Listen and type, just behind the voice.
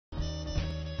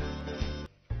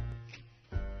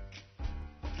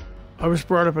I was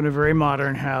brought up in a very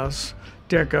modern house,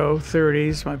 deco,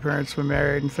 30s. My parents were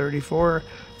married in 34,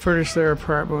 furnished their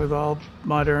apartment with all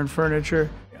modern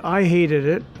furniture. I hated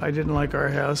it. I didn't like our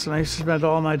house, and I used to spend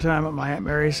all my time at my Aunt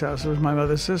Mary's house. It was my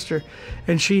mother's sister,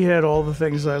 and she had all the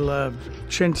things I loved.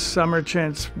 Chintz, summer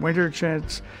chintz, winter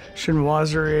chintz,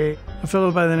 chinoiserie. A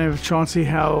fellow by the name of Chauncey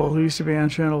Howell, who used to be on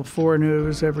Channel 4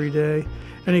 News every day,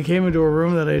 and he came into a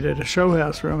room that I did, a show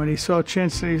house room, and he saw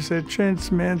chintz, and he said,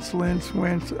 "Chintz, mince, lince,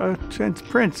 wince, chintz,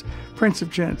 Prince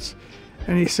of Chintz."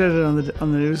 And he said it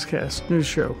on the news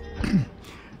show.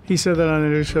 He said that on the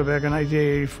news show back in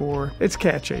 1984. It's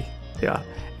catchy, yeah.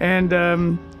 And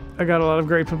I got a lot of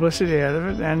great publicity out of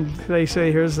it. And they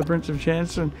say, here's the Prince of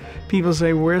Chintz. And people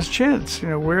say, where's Chintz? You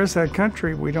know, where's that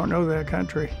country? We don't know that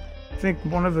country. I think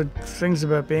one of the things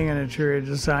about being an interior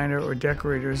designer or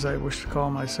decorator, as I wish to call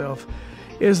myself,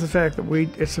 is the fact that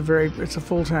it's a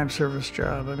full-time service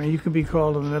job. I mean, you can be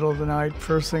called in the middle of the night,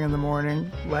 first thing in the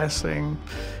morning, last thing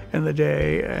in the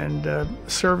day, and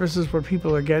service is what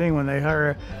people are getting when they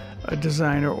hire a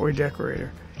designer or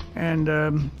decorator. And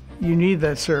you need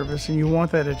that service, and you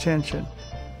want that attention.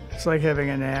 It's like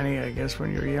having a nanny, I guess,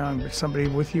 when you're young, but somebody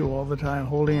with you all the time,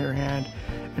 holding your hand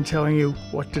and telling you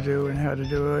what to do and how to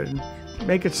do it, and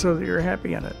make it so that you're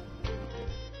happy in it.